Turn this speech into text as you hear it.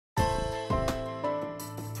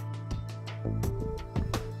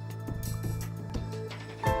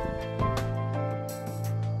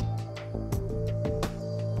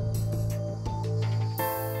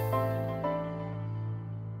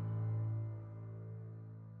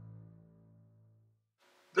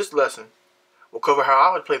This lesson will cover how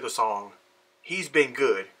I would play the song He's Been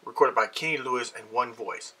Good, recorded by Kenny Lewis in one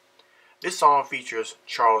voice. This song features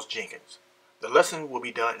Charles Jenkins. The lesson will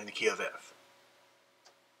be done in the key of F.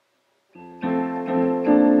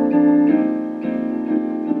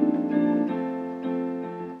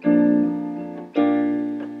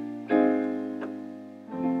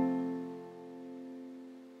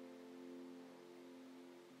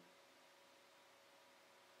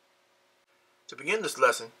 To begin this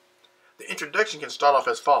lesson, the introduction can start off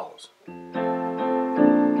as follows.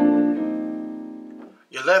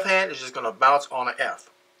 Your left hand is just going to bounce on an F.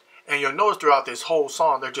 And you'll notice throughout this whole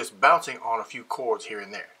song, they're just bouncing on a few chords here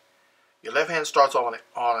and there. Your left hand starts on an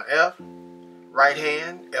F, right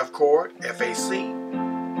hand, F chord, F, A, C,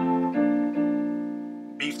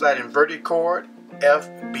 B flat inverted chord, F,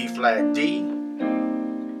 B flat, D,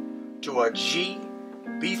 to a G,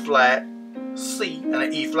 B flat, C, and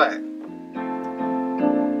an E flat.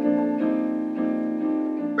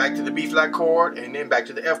 Back to the B flat chord, and then back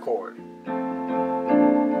to the F chord.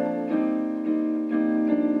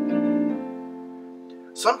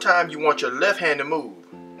 Sometimes you want your left hand to move.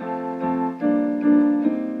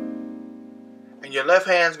 And your left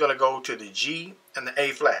hand's going to go to the G and the A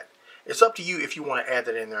flat. It's up to you if you want to add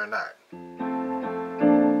that in there or not.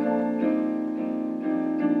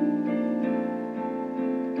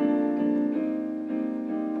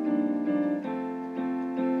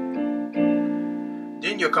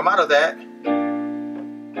 Then you'll come out of that.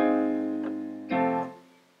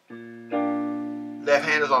 Left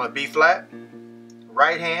hand is on a B flat.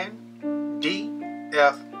 Right hand, D,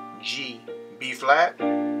 F, G, B flat,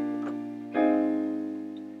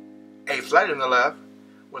 A flat in the left,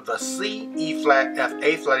 with a C, E flat, F,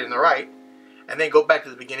 A flat in the right, and then go back to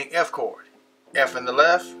the beginning F chord. F in the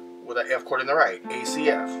left with an F chord in the right, A, C,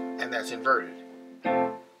 F, and that's inverted.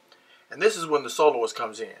 And this is when the soloist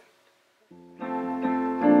comes in.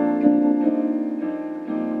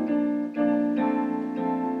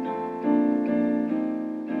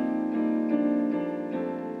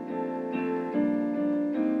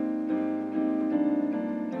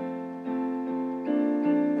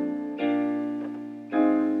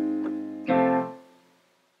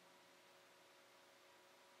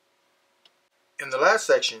 In the last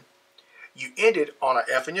section, you ended on an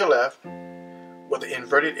F in your left with an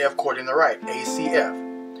inverted F chord in the right, A, C, F.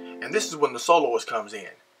 And this is when the soloist comes in.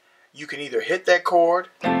 You can either hit that chord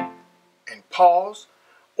and pause,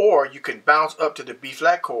 or you can bounce up to the B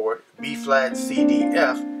flat chord, B flat, C, D,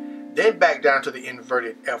 F, then back down to the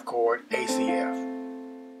inverted F chord, A, C, F.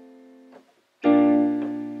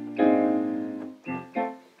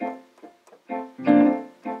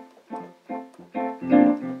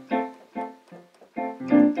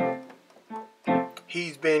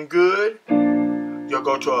 He's been good. You'll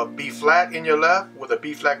go to a B flat in your left with a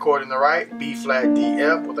B flat chord in the right, B flat, D,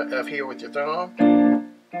 F with an F here with your thumb.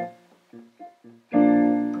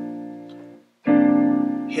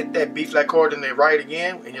 Hit that B flat chord in the right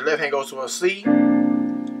again, and your left hand goes to a C.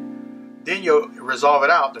 Then you'll resolve it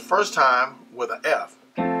out the first time with an F.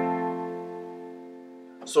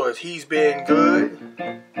 So it's he's been good.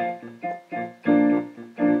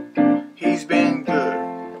 He's been good.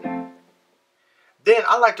 Then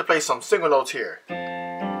I like to play some single notes here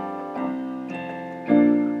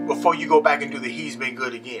before you go back and do the he's been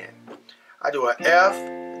good again. I do a F,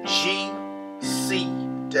 G, C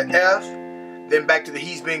to F, then back to the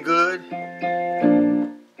he's been good.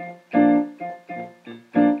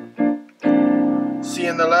 C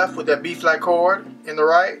in the left with that B flat chord in the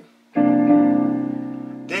right.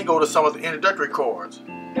 Then go to some of the introductory chords.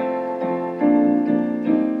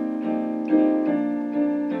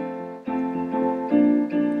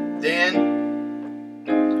 Then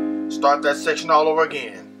start that section all over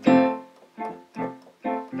again.